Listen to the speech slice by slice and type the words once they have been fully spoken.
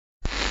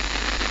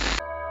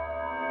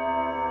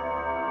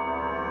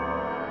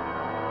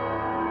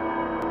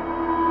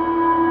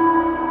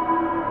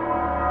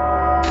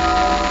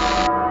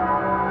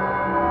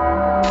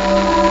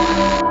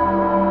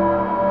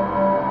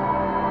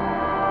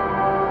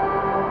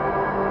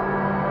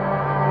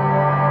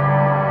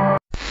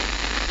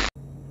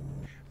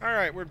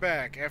we're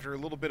back after a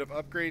little bit of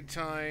upgrade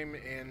time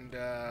and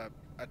a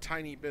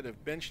tiny bit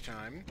of bench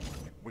time.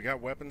 We got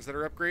weapons that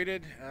are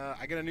upgraded.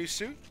 I got a new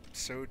suit,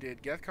 so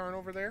did Gethkarn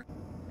over there.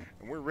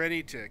 And we're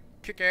ready to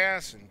kick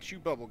ass and chew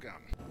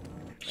bubblegum.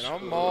 And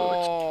I'm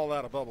all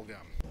out of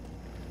bubblegum.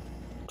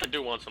 I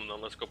do want some though,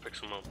 let's go pick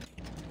some up.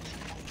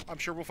 I'm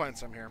sure we'll find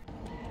some here.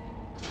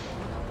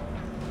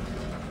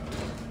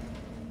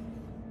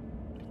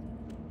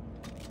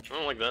 I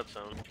don't like that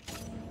sound.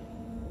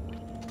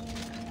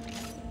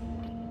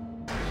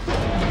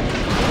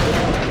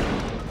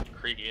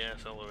 Creaky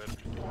ass elevator.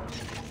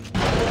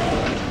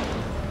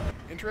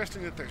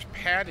 Interesting that there's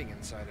padding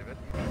inside of it.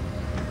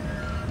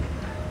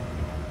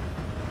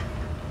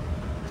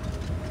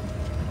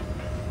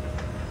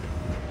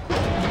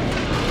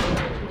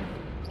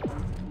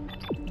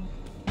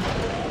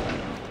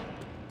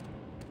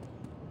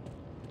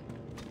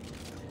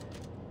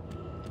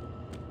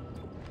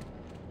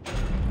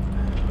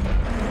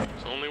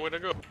 It's the only way to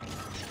go.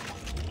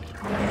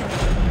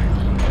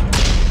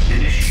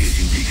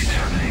 Initiating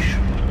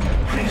decontamination.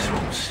 Please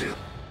hold still.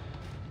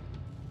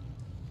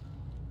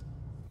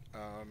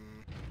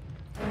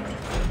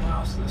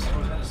 Wow, so this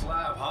was in his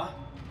lab, huh?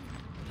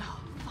 Oh,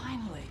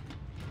 finally.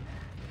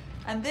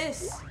 And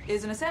this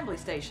is an assembly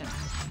station,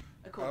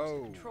 according to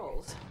the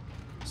controls.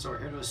 So we're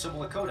here to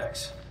assemble a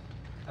codex.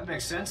 That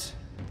makes sense.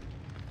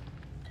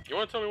 You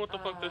wanna tell me what the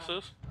fuck this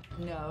is?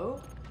 No.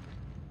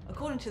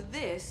 According to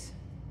this,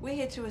 we're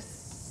here to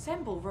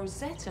assemble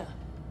Rosetta.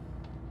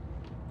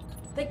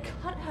 They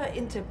cut her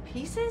into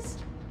pieces?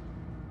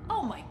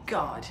 Oh my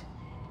god.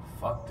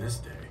 Fuck this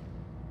day.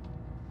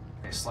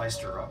 They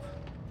sliced her up.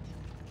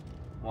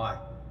 Why?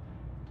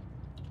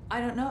 I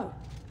don't know.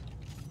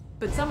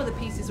 But some of the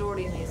pieces are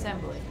already in the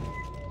assembly.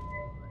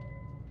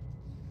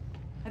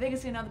 I think I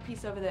see another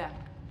piece over there.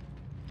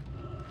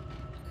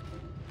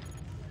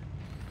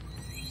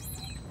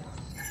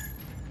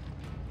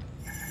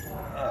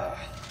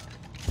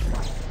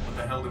 What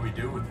the hell do we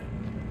do with it?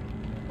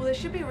 Well, there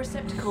should be a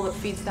receptacle that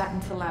feeds that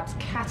into the lab's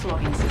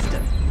cataloging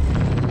system.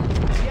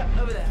 Yep,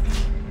 over there.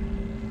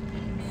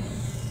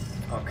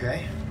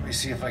 Okay, let me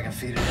see if I can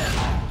feed it in.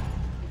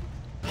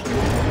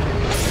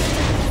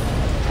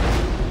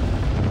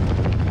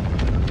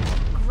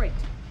 Great.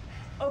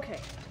 Okay,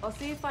 I'll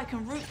see if I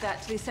can route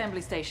that to the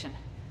assembly station.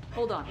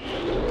 Hold on.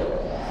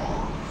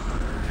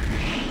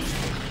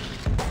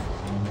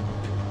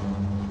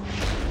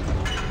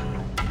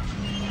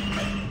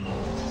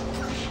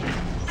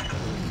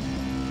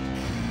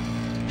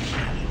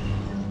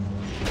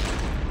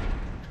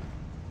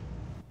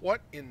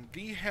 What in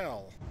the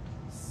hell?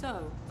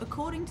 So,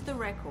 according to the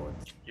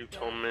records, You there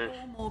told are me.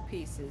 4 more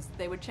pieces.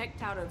 They were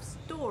checked out of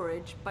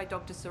storage by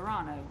Dr.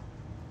 Serrano.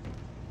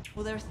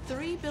 Well, there are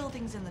 3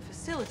 buildings in the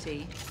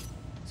facility,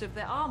 so if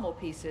there are more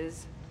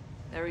pieces,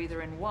 they're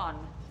either in one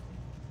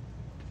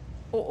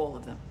or all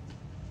of them.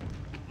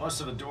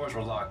 Most of the doors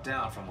were locked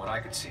down from what I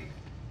could see.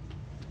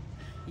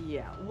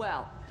 Yeah,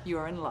 well,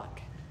 you're in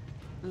luck.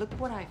 Look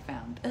what I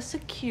found. A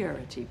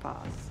security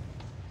pass.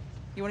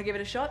 You want to give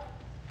it a shot?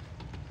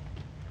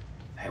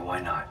 Hey,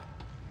 why not?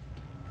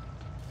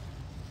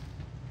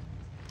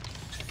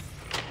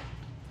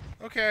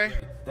 Okay.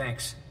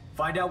 Thanks.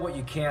 Find out what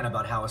you can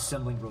about how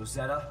assembling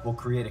Rosetta will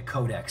create a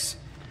codex.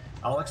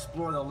 I'll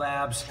explore the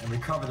labs and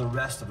recover the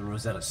rest of the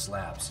Rosetta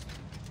slabs.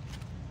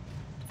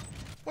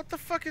 What the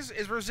fuck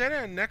is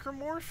Rosetta a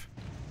necromorph?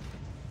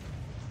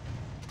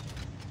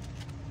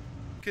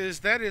 Because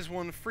that is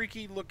one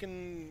freaky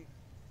looking,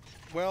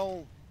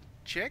 well,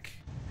 chick?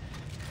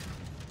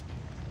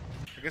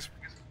 I guess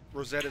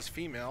Rosetta's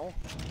female.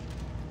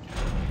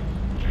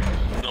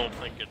 I don't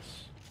think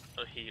it's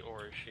a he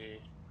or a she.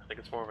 I think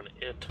it's more of an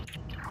it.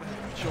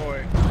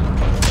 Joy.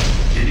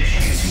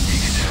 Initiating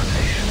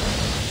decontamination.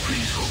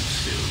 Please hold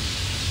still.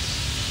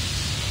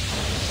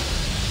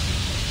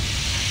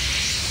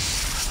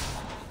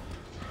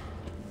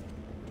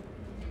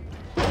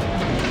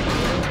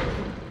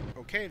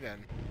 Okay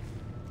then.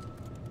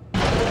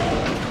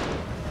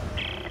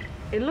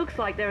 It looks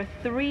like there are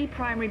 3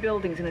 primary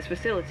buildings in this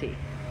facility.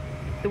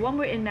 The one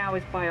we're in now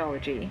is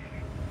biology.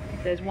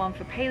 There's one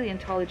for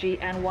paleontology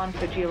and one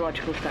for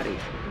geological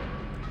studies.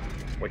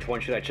 Which one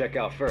should I check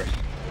out first?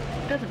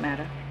 Doesn't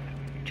matter.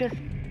 Just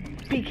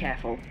be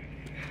careful.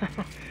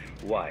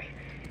 Why?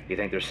 You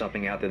think there's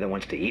something out there that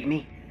wants to eat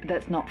me?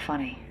 That's not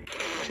funny.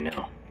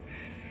 No.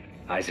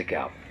 Isaac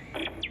out.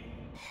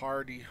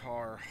 Hardy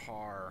har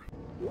har.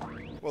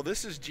 Well,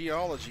 this is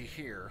geology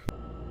here.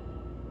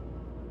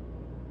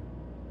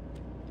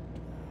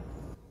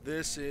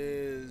 This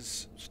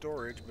is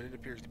storage, but it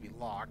appears to be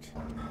locked.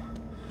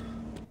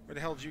 Where the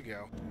hell did you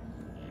go?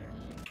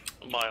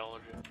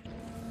 Biology.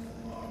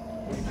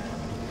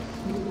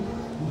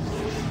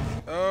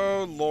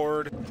 Oh,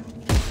 Lord.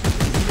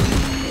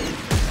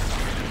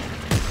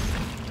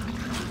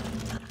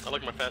 I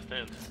like my fast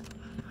hands.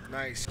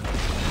 Nice.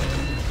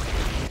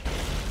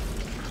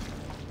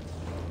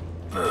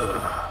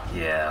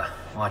 Yeah,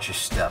 watch your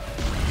step.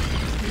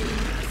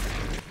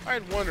 I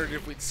had wondered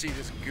if we'd see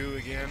this goo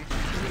again.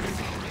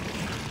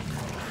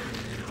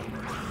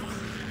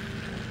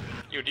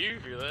 You do you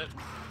hear that?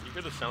 You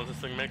hear the sounds this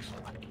thing makes?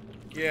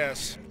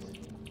 Yes.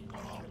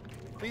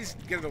 Please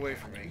get it away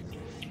from me.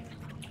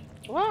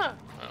 What?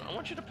 I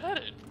want you to pet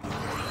it.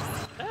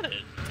 Pet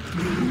it.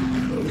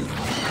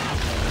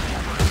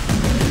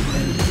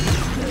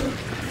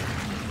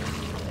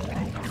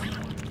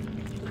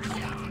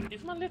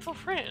 He's my little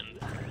friend.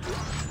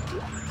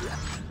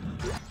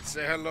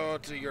 Say hello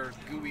to your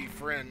gooey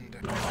friend.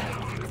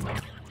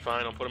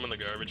 Fine, I'll put him in the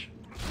garbage.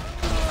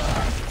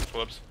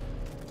 Whoops.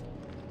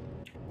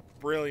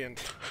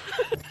 Brilliant.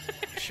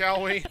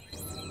 Shall we?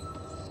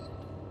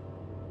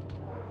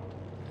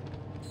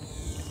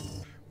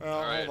 Well,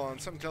 Alright. hold on.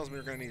 Something tells me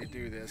we're going to need to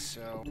do this,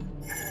 so...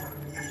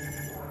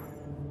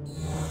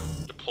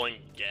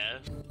 Deploying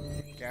gas?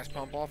 Gas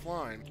pump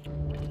offline.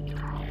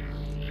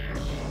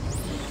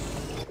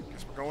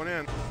 Guess we're going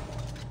in.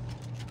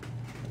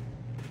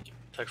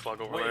 Text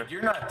log over Wait, there.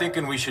 you're not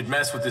thinking we should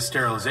mess with the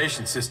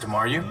sterilization system,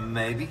 are you?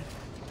 Maybe.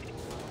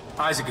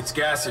 Isaac, it's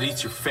gas that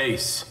eats your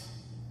face.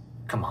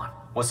 Come on.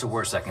 What's the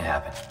worst that can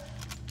happen?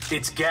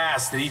 It's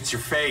gas that eats your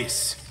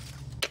face.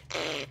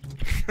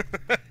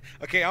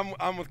 Okay,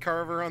 I'm with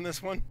Carver on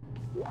this one.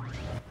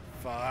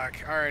 Fuck.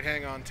 Alright,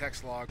 hang on.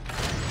 Text log.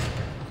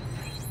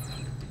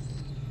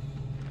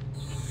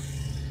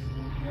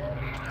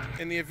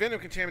 In the event of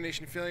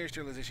contamination failure,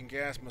 sterilization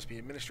gas must be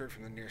administered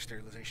from the nearest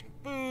sterilization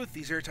booth.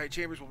 These airtight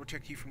chambers will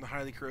protect you from the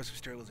highly corrosive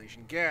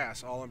sterilization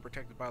gas. All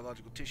unprotected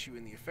biological tissue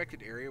in the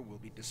affected area will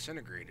be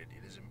disintegrated.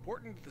 It is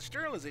important that the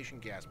sterilization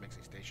gas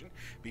mixing station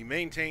be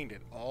maintained at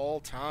all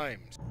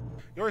times.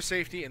 Your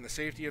safety and the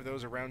safety of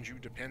those around you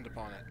depend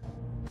upon it.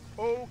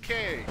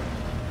 Okay.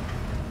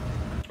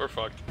 We're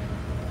fucked.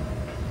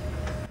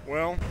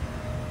 Well,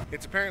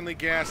 it's apparently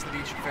gas that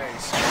eats your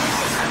face.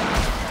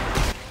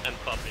 And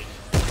puppies.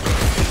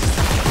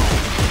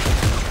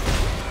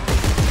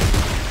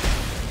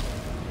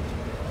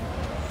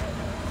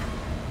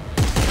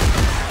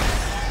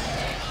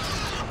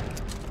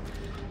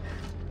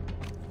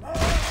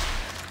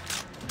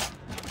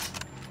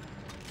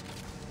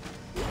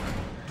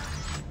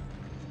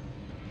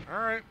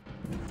 Alright.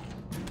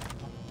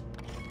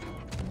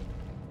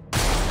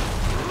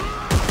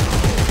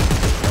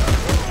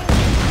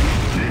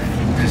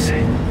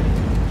 Descend.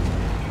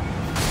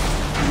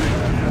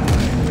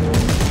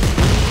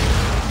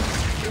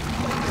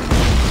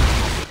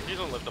 Please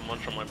don't let the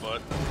munch on my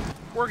butt.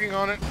 Working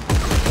on it.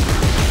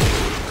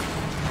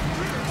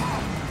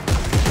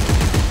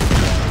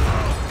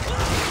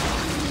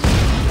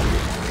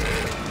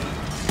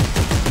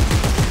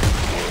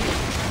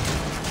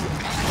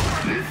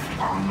 Lift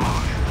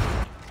online.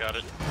 Got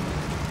it.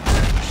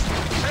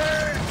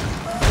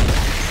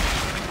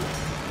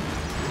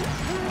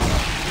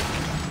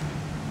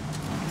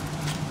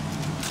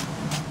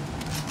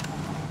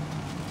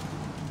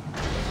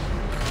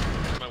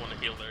 Might want to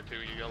heal there too,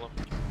 you yellow.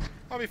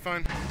 I'll be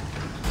fine.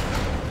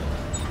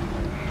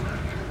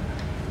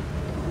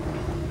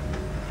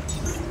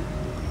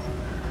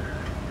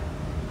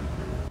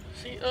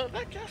 See,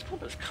 that gas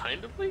pump is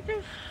kind of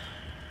leaking.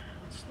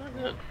 It's not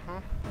good.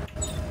 Huh?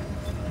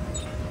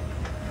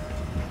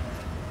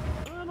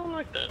 I don't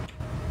like that.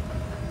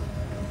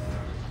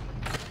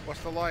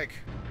 What's the like?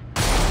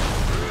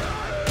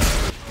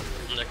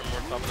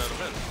 Necromorph popping out of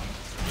vents.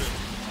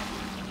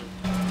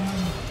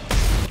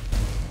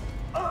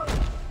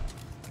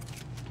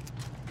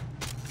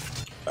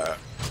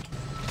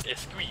 It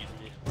squeezed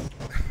me.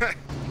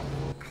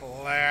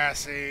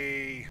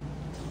 Classy.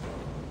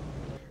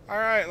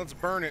 Alright, let's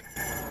burn it.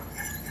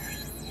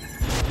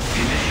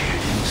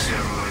 Initiating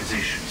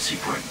sterilization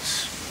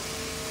sequence.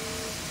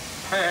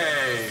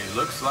 Hey,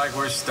 looks like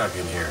we're stuck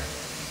in here.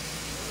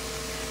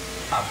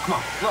 Come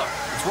on, look,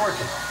 it's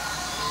working.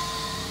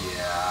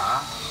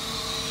 Yeah.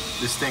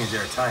 This thing's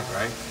airtight,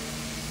 right?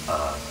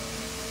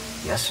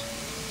 Yes?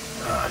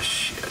 Ah,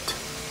 shit.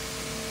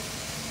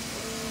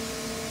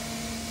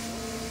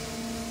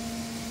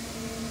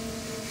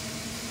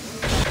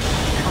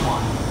 Come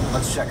on,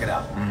 let's check it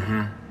out.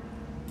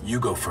 Mm-hmm. You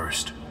go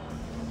first.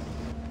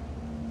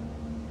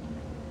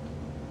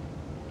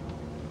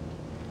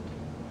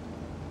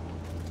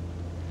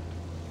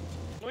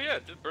 Oh yeah,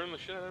 it did burn the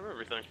shit out of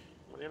everything.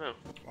 What do you know?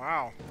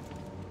 Wow.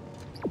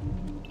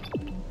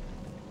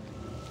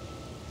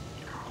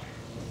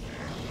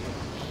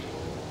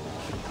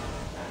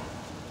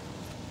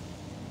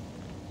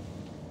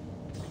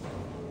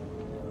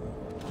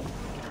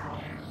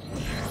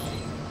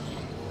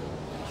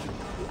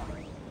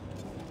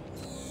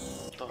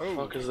 What the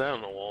fuck is that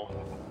on the wall?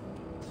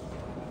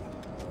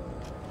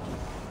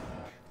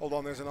 Hold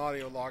on, there's an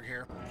audio log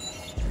here.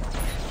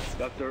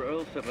 Dr.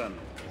 Earl Serrano,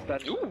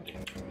 status Ooh. update.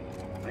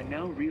 I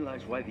now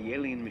realize why the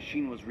alien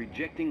machine was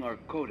rejecting our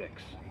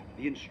codex.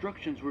 The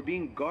instructions were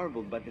being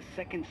garbled by the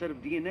second set of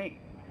DNA.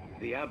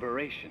 The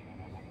aberration.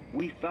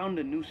 We found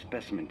a new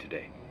specimen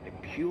today. A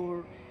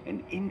pure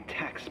and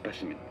intact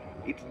specimen.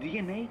 Its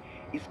DNA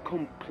is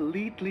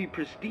completely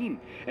pristine,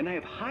 and I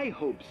have high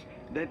hopes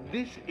that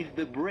this is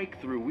the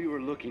breakthrough we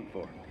were looking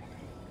for.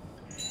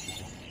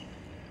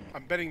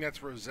 I'm betting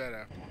that's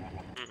Rosetta.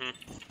 Mm-hmm.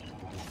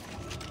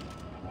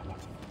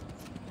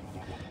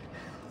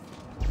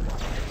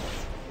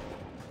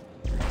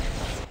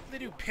 They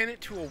do pin it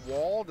to a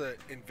wall to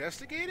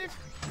investigate it?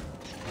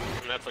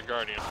 And that's a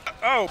Guardian.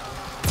 Oh!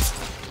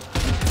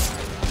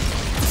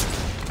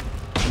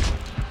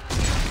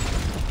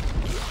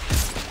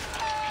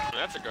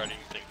 That's a Guardian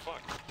thing,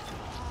 fuck.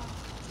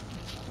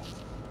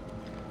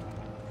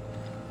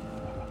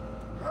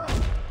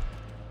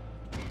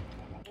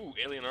 Ooh,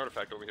 alien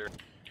artifact over here.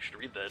 You should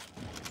read that.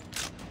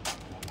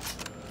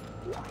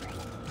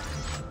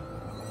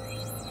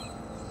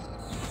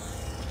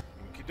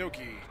 Okie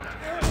dokie.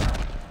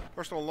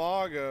 Personal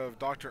log of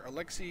Dr.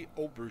 Alexei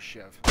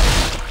Obrushev.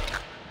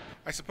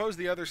 I suppose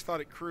the others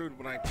thought it crude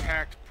when I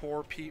tacked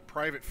poor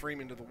Private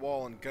Freeman to the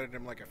wall and gutted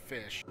him like a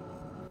fish.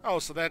 Oh,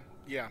 so that,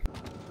 yeah.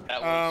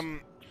 That was...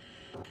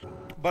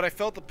 But I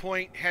felt the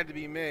point had to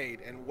be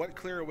made, and what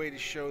clearer way to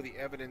show the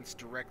evidence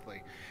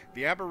directly?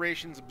 The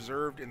aberrations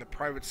observed in the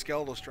private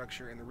skeletal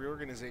structure and the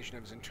reorganization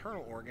of his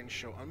internal organs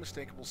show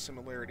unmistakable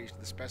similarities to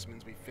the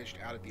specimens we fished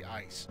out of the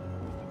ice.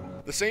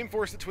 The same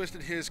force that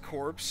twisted his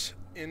corpse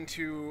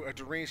into a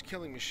deranged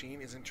killing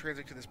machine is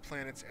intrinsic to this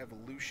planet's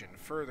evolution.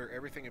 Further,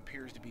 everything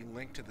appears to be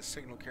linked to the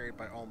signal carried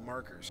by all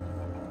markers.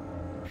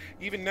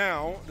 Even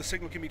now, the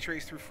signal can be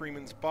traced through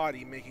Freeman's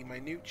body, making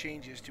minute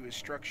changes to his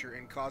structure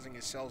and causing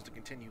his cells to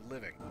continue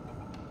living.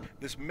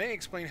 This may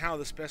explain how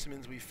the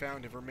specimens we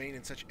found have remained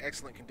in such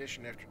excellent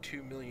condition after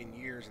 2 million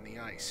years in the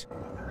ice.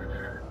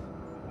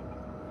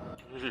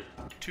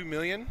 2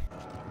 million?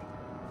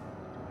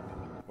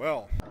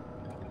 Well...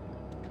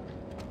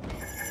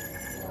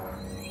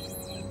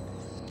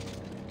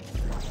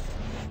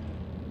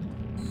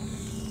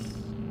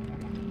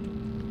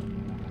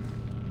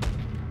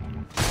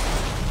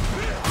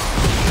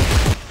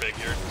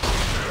 figure.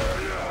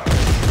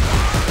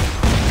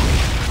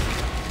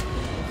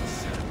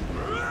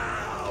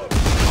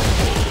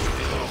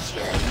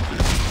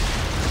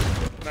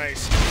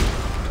 Nice.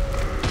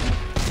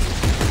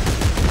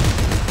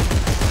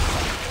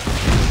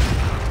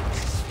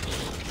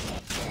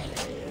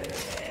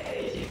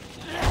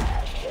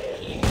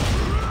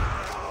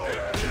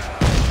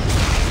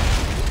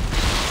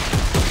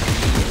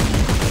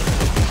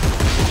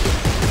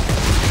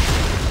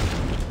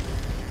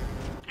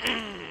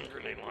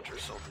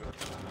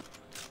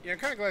 Yeah, I'm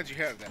kind of glad you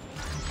have that.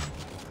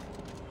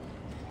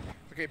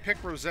 Okay,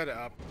 pick Rosetta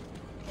up.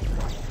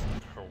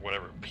 Or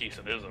whatever piece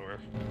it is over.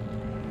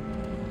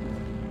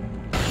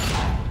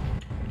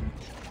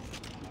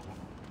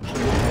 I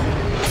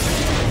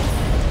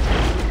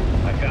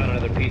found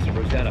another piece of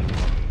Rosetta.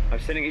 I'm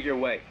sending it your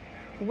way.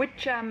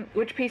 Which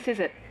piece is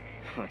it?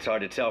 It's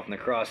hard to tell from the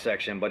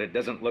cross-section, but it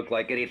doesn't look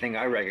like anything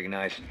I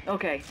recognize.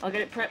 Okay, I'll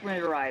get it prepped when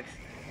it arrives.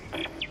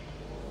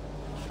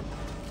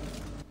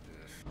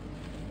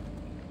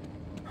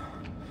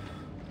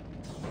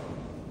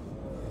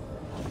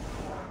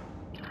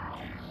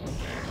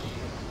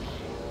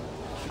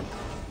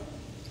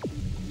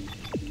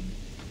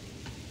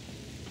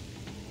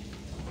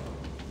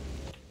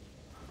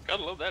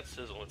 Gotta love that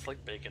sizzle, it's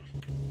like bacon.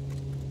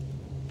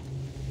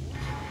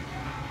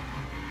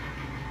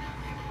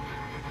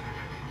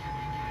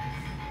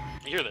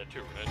 You hear that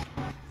too, right?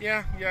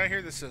 Yeah, I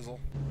hear the sizzle.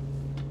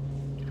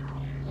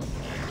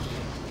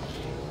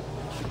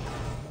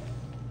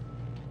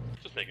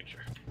 Just making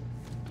sure.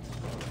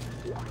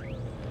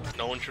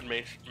 No one should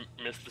miss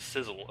the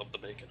sizzle of the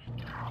bacon.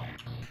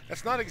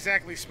 That's not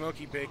exactly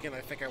smoky bacon I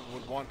think I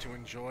would want to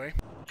enjoy.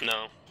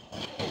 No.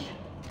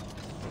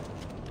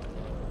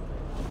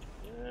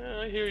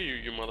 I hear you,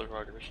 you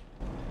motherfuckers.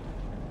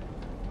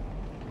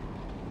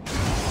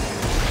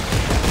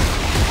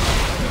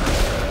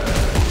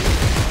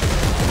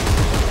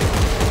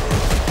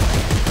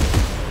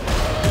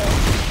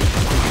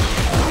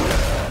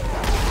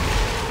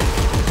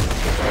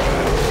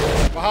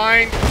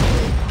 Behind!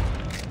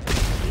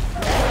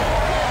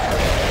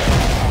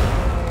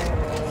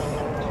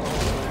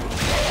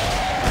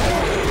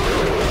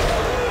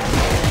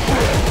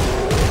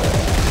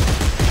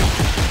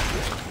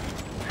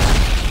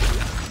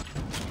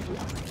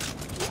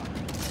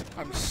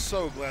 I'm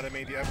so glad I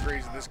made the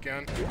upgrades to this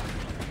gun.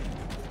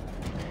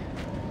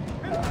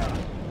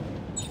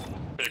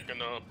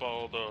 Picking up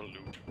all the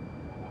loot.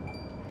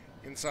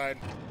 Inside.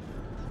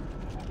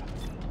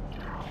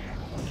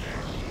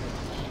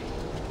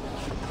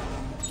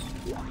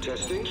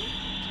 Testing.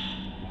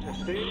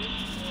 Testing.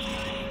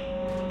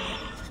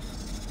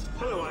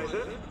 Hello,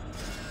 Isaac.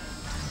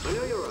 I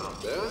know you're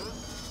out there,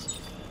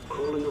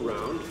 crawling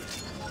around.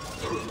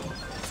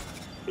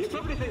 You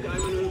probably think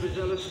I'm an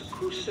overzealous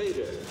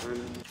crusader,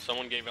 and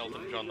someone gave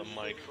Elton John the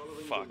mic.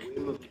 Fuck.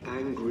 Of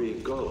angry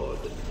god.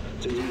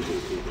 It's an easy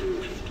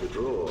conclusion to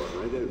draw,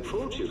 and I don't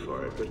fault you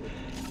for it, but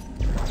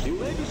you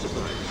may be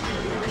surprised to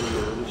know I'm a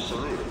man of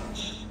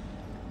science.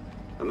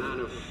 A man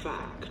of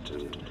fact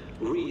and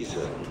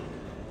reason,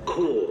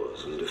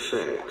 cause and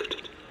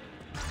effect.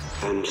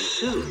 And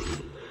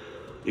soon,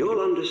 you'll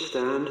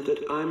understand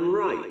that I'm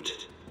right.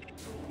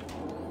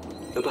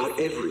 About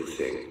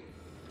everything.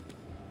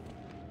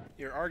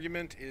 Your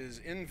argument is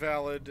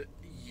invalid.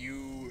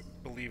 You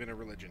believe in a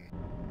religion.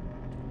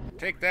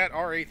 Take that,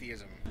 our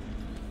atheism.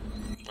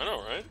 I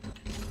know, right?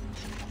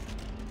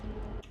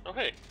 Oh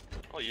hey,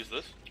 I'll use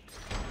this.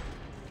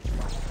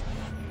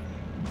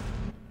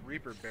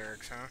 Reaper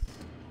barracks, huh?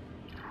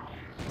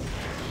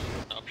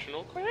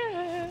 Optional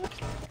quest.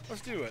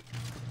 Let's do it.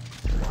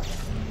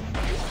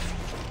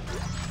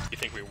 You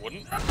think we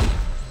wouldn't?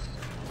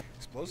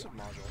 Explosive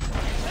module.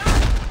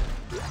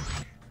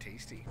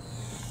 Tasty.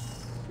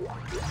 I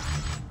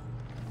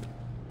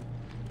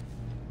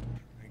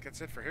think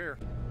that's it for here.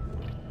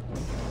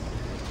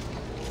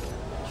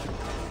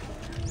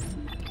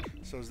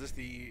 So is this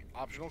the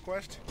optional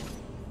quest?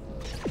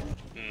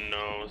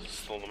 No, this is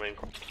still the main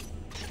quest.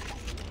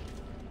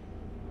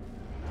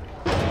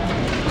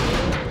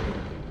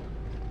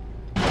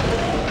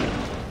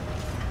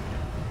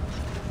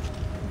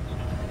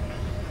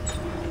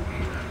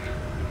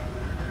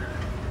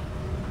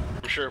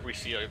 I'm sure if we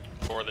see a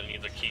door that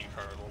needs a key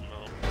card, we'll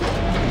know.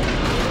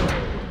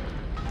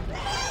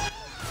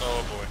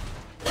 Oh boy.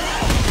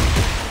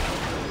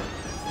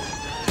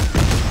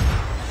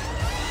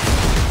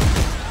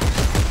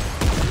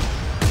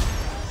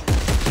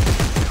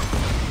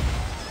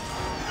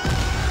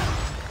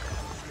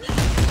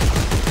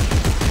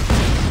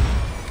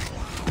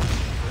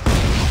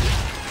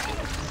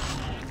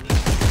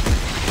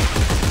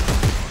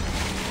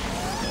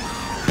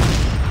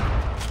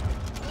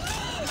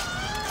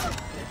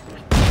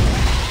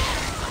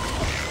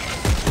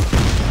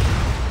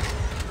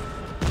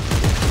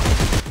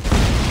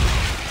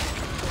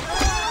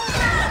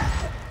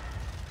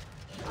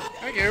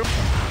 Thank you.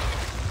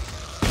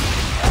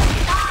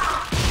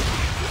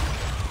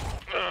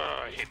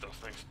 I hate those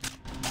things.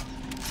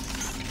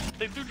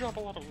 They do drop a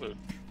lot of loot.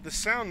 The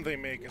sound they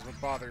make is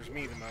what bothers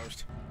me the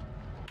most.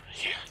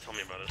 Yeah, tell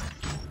me about it.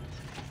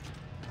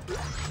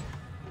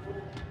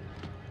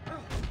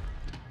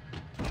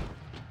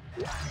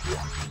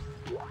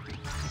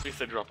 At least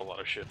they drop a lot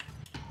of shit.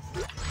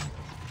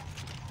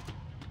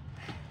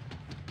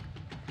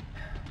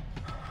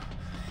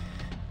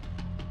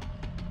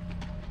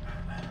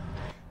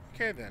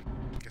 Okay then,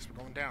 guess we're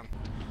going down.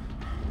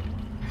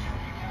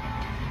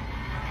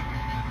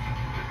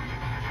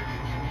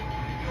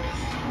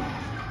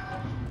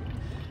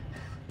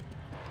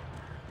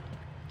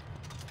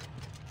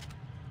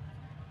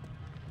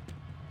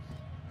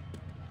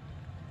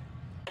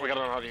 We got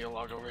an audio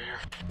log over here.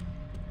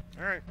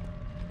 Alright.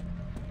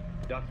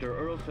 Dr.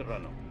 Earl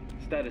Serrano,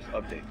 status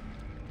update.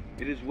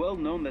 It is well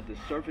known that the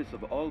surface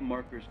of all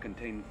markers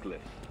contain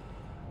glyphs.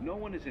 No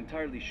one is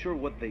entirely sure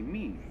what they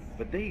mean,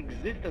 but they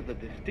exist as a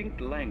distinct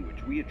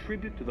language we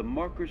attribute to the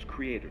markers'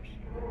 creators.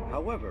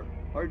 However,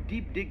 our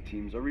deep dig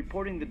teams are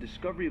reporting the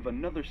discovery of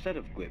another set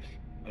of glyphs,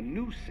 a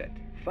new set,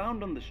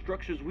 found on the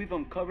structures we've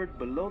uncovered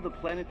below the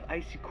planet's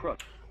icy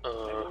crust. I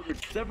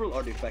ordered several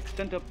artifacts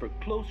sent up for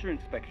closer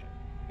inspection.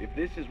 If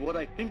this is what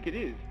I think it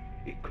is,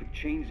 it could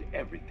change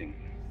everything.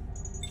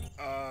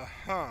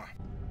 Uh-huh.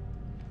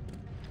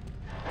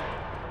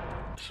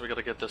 So we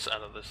gotta get this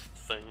out of this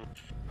thing.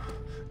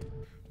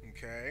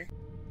 Okay.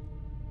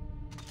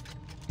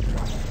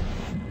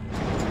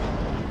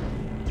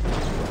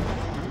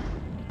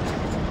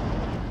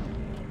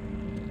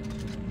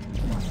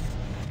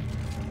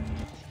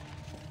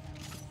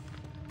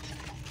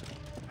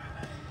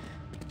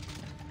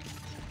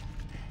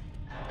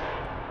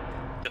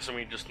 Guessing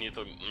we just need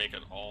to make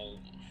it all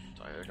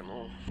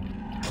diagonal.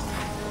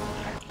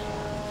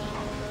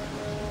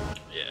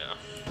 Yeah.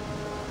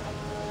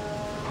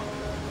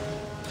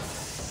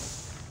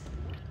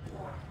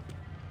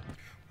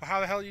 Well, how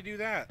the hell do you do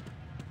that?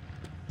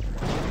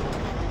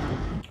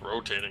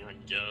 Rotating, I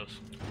guess.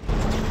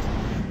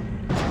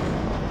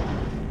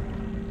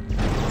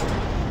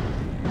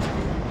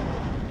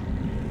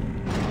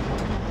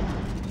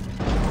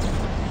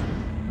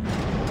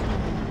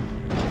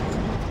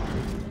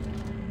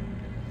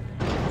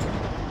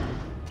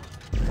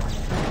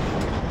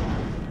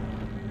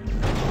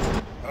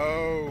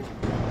 Oh.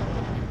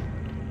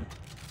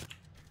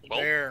 Well,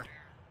 there.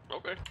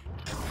 Okay.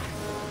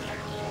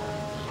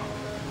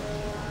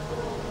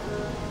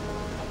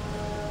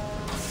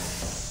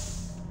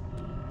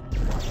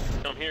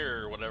 Come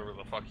here, whatever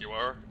the fuck you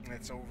are.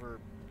 It's over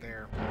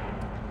there.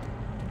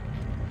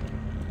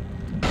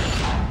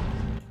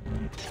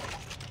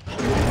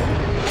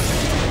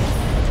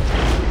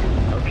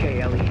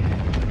 Okay, Ellie.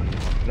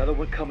 Another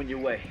one coming your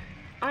way.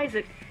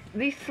 Isaac,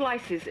 these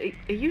slices,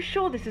 are you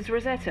sure this is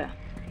Rosetta?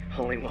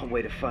 Only one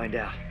way to find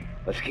out.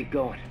 Let's keep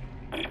going.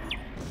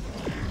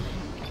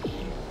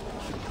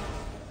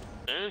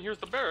 And here's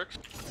the barracks.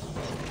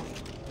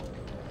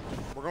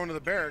 We're going to the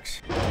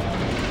barracks.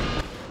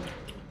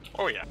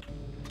 Oh yeah.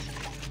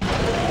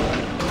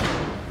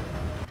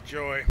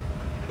 Joy.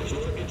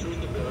 You're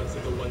entering the barracks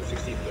of the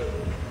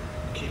 163rd.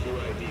 Keep your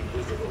ID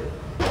visible.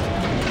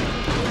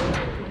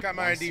 Got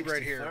my ID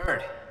right here.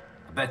 Third.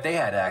 I bet they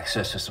had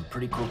access to some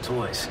pretty cool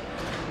toys.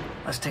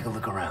 Let's take a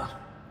look around.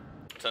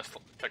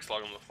 Text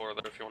log on the floor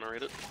there if you want to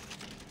read it.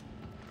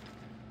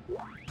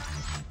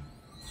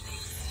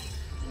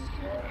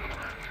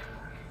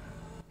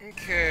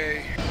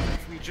 Okay.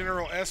 From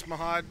General S.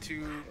 Mahad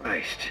to...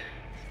 Christ.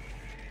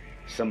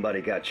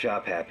 Somebody got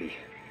shop happy.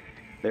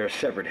 There are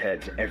severed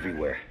heads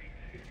everywhere.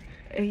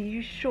 Are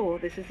you sure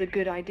this is a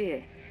good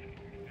idea?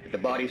 The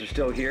bodies are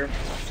still here,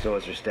 so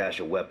is their stash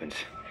of weapons.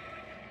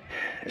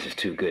 This is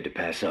too good to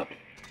pass up.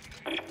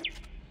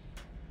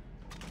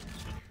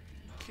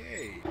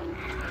 Okay.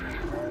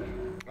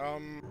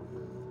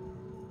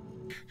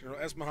 General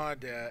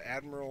Esmahad,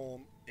 Admiral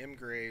M.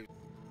 Graves,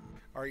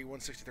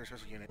 RE-163rd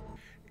Special Unit.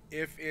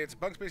 If it's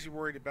bug space you're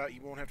worried about,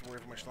 you won't have to worry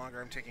for much longer.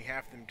 I'm taking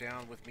half of them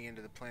down with me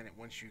into the planet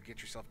once you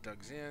get yourself dug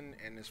in.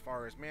 And as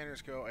far as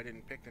manners go, I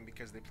didn't pick them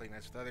because they play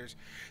nice with others.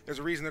 There's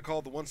a reason they're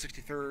called the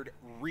 163rd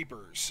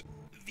Reapers.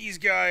 These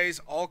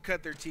guys all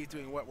cut their teeth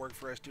doing wet work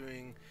for us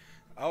during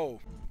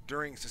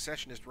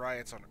secessionist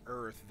riots on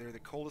Earth. They're the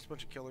coldest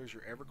bunch of killers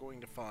you're ever going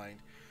to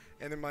find.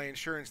 And they're my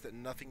insurance that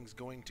nothing's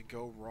going to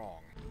go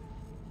wrong.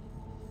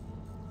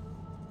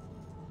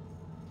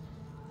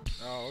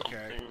 Oh,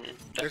 okay.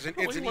 It's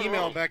an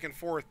email back and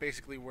forth,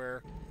 basically,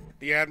 where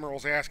the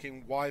Admiral's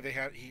asking why they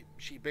have...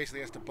 She basically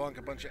has to bunk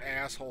a bunch of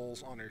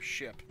assholes on her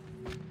ship.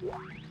 There's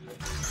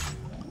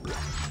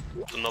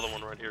another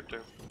one right here, too.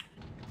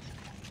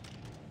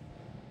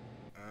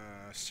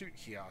 Suit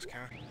kiosk,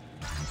 huh?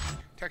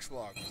 Text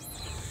log.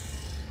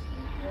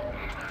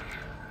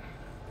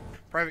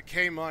 Private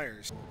K.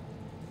 Myers.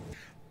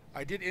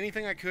 I did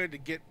anything I could to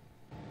get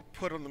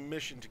put on the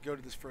mission to go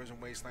to this frozen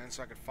wasteland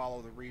so I could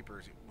follow the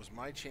Reapers. It was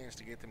my chance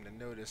to get them to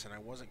notice, and I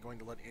wasn't going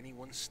to let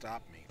anyone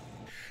stop me.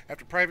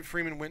 After Private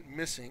Freeman went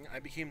missing, I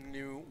became the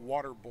new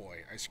water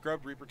boy. I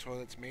scrubbed Reaper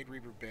toilets, made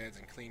Reaper beds,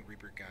 and cleaned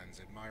Reaper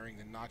guns, admiring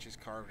the notches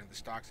carved into the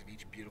stocks of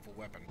each beautiful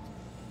weapon.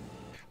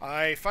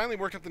 I finally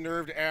worked up the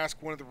nerve to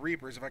ask one of the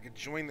Reapers if I could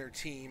join their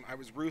team. I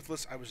was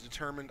ruthless, I was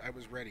determined, I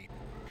was ready.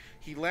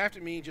 He laughed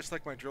at me just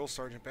like my drill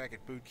sergeant back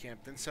at boot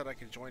camp, then said I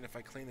could join if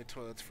I cleaned the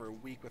toilets for a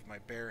week with my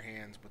bare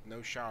hands with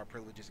no shower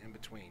privileges in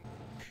between.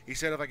 He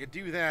said if I could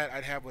do that,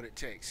 I'd have what it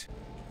takes.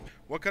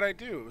 What could I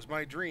do? It was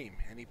my dream,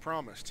 and he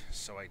promised,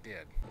 so I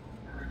did.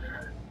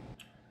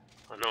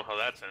 I know how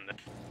that's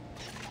ended.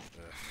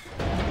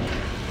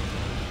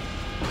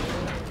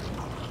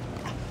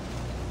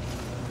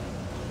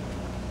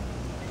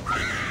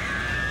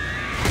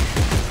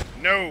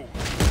 No!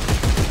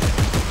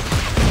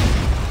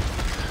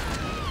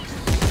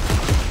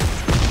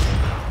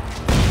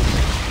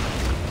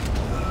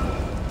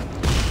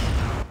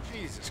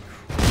 Jesus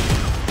Christ.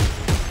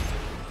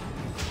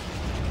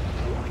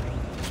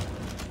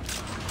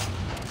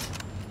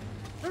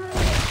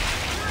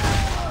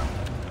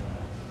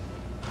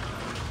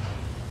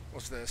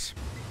 What's this?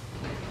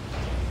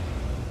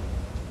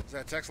 Is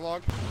that a text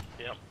log?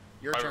 Yep.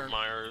 Your Private turn.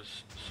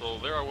 Myers. So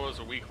there I was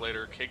a week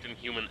later, caked in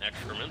human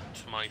excrement.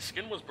 My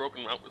skin was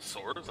broken out with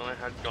sores, and I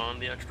had gone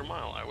the extra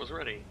mile. I was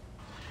ready.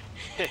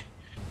 I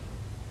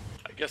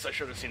guess I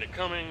should have seen it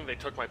coming. They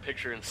took my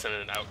picture and sent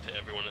it out to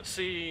everyone to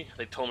see.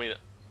 They told me that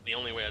the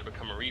only way I'd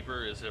become a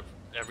Reaper is if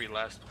every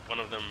last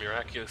one of them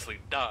miraculously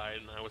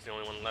died, and I was the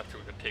only one left who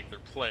could take their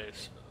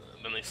place.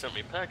 Then they sent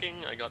me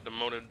packing. I got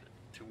demoted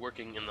to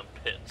working in the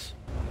pits.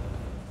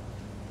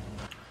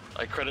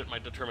 I credit my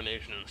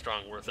determination and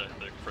strong work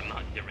ethic for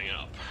not giving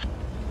up.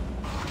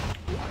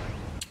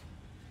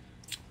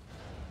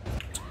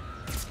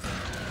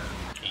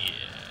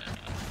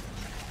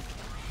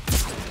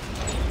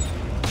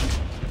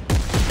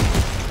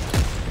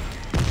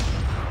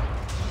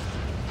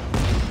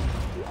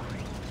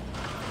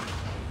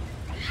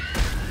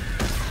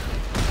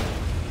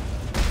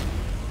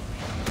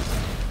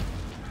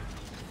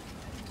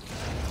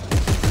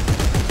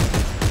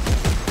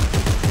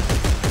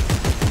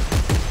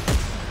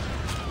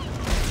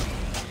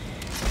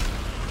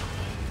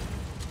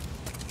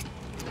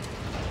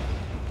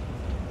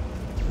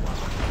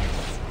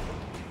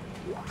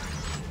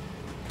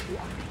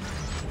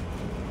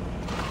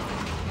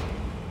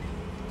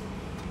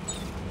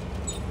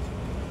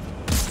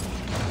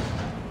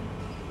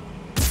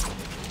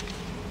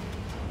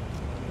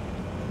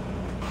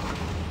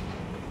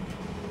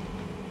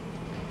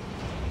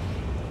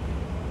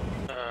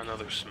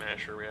 Another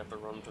smasher we have to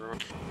run through.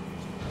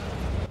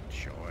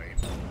 Joy.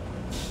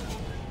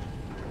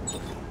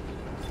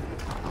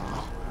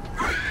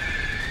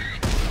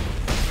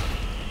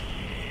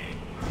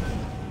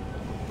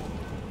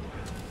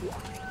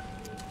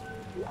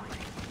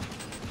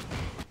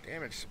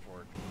 Damage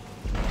support.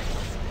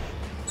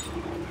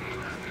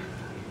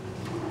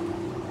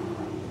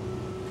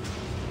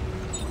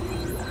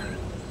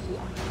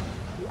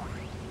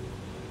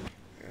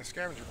 Yeah,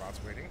 scavenger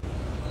bot's waiting.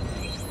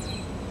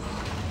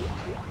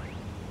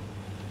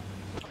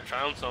 I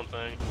found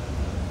something.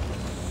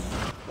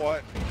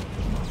 What?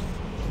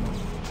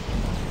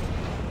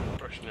 The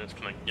question is,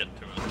 can I get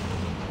to it?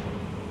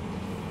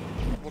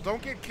 Well,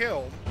 don't get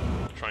killed.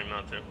 I'm trying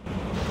not to.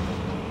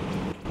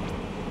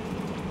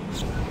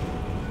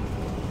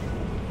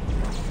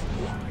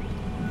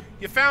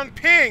 You found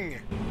ping!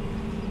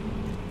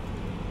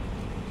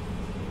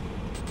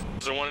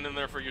 Is there one in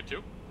there for you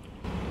too?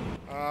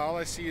 All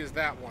I see is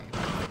that one.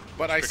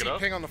 But I see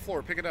ping on the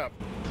floor. Pick it up.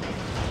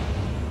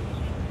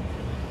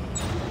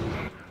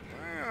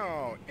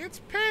 Wow, it's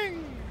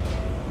ping!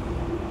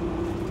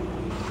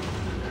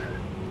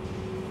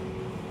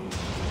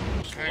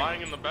 Slow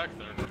lying in the back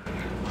there.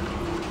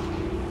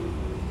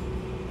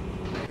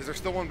 Is there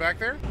still one back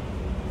there?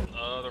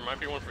 There might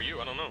be one for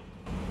you. I don't know.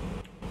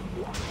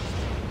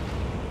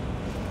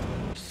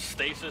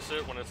 Stasis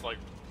it when it's like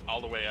all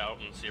the way out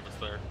and see if it's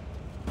there.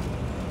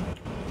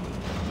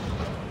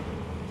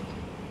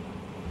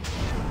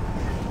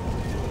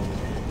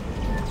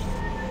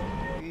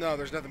 No,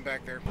 there's nothing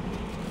back there.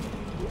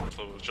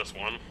 So it was just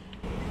one?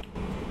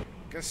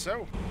 Guess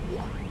so.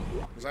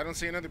 Because I don't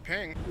see another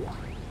ping.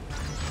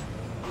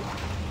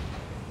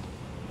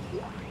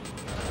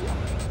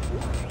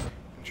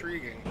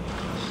 Intriguing.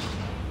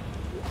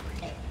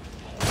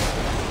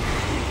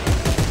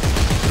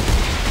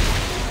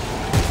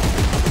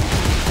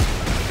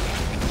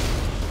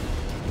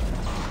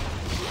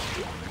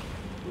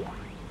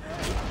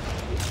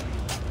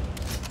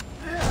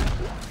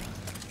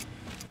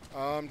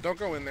 Don't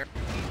go in there.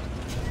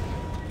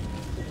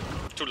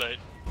 Too late.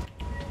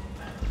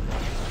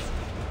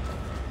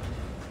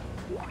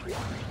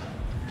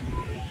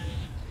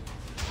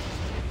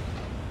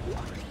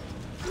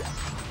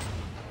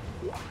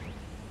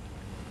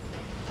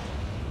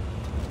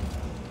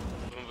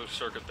 Another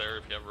circuit there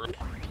if you have room.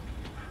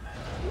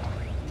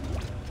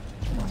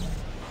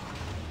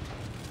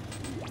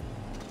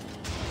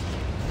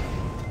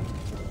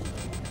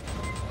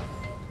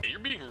 You're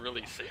being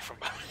really safe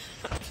about it.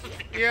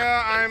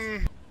 Yeah,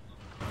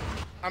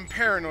 I'm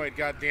paranoid,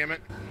 goddammit.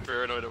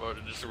 Paranoid about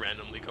it just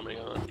randomly coming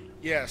on.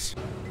 Yes.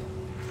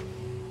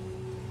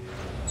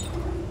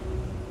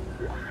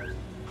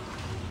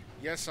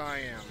 Yes, I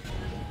am.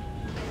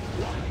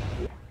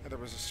 And there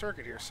was a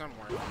circuit here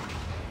somewhere.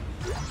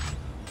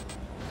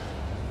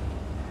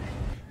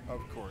 Of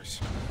course.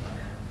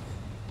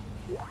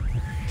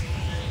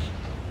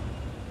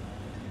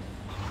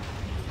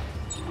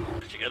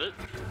 Did you get it?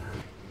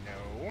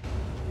 No.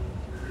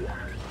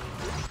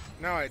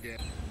 No, I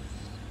did.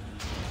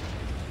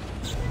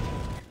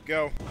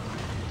 Go.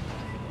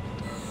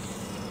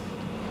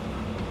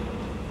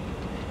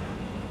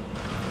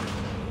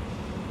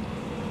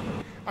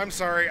 I'm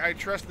sorry, I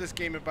trust this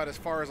game about as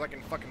far as I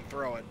can fucking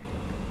throw it.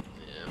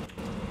 Yeah.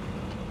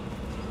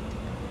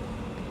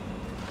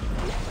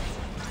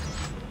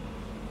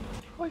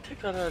 Probably take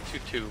that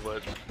attitude too,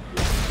 but...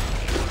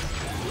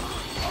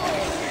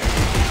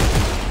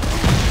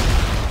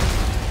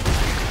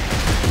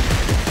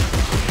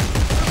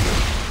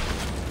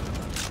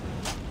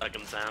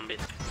 Fucking zombie.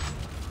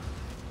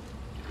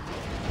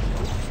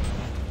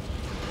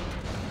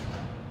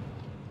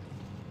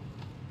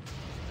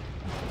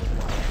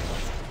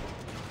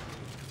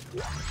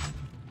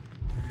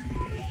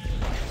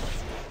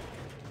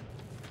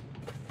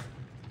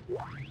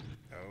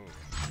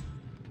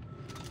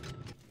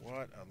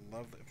 What a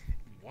lovely...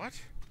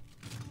 What?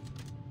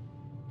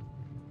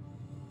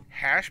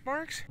 Hash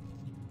marks?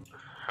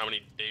 How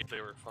many days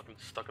they were fucking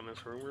stuck in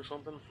this room or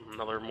something?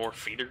 Another more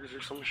feeders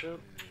or some shit?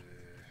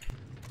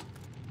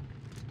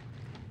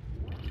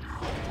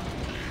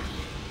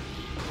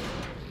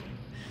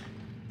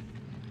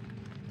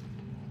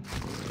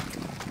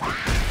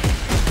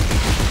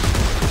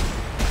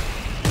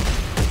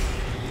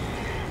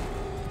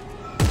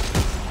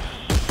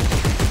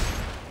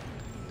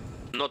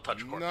 No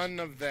touch corpse. None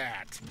of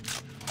that.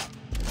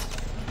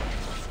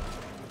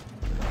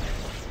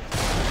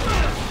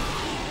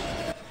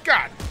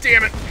 God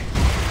damn it!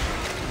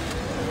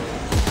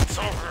 It's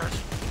over.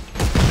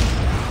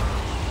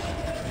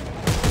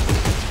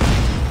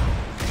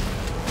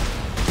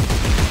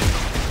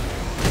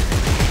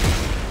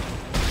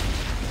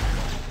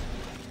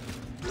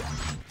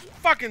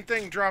 Fucking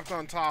thing dropped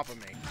on top of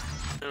me.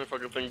 And the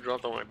fucking thing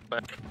dropped on my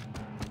back.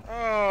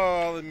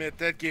 Oh, I'll admit,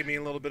 that gave me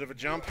a little bit of a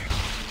jump.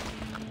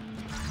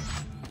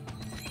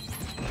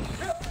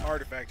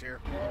 Artifact here.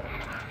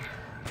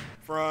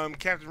 From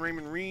Captain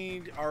Raymond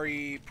Reed,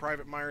 RE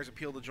Private Myers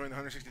appealed to join the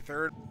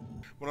 163rd.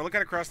 When I look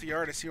out across the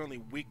yard, I see only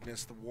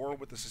weakness. The war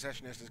with the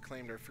secessionists has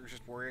claimed our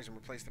fiercest warriors and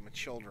replaced them with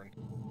children.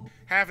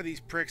 Half of these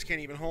pricks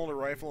can't even hold a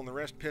rifle, and the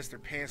rest piss their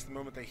pants the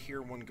moment they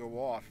hear one go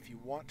off. If you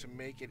want to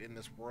make it in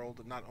this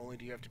world, not only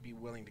do you have to be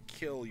willing to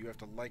kill, you have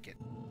to like it.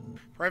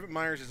 Private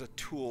Myers is a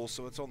tool,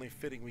 so it's only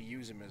fitting we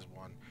use him as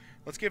one.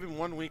 Let's give him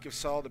 1 week of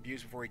solid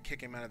abuse before we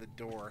kick him out of the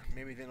door.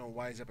 Maybe then he'll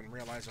wise up and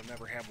realize he'll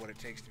never have what it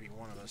takes to be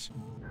one of us.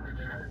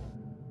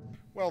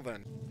 Well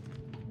then.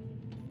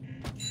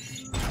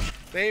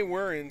 They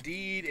were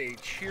indeed a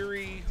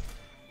cheery,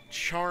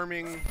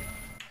 charming,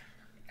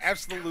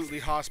 absolutely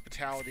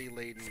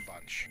hospitality-laden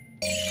bunch.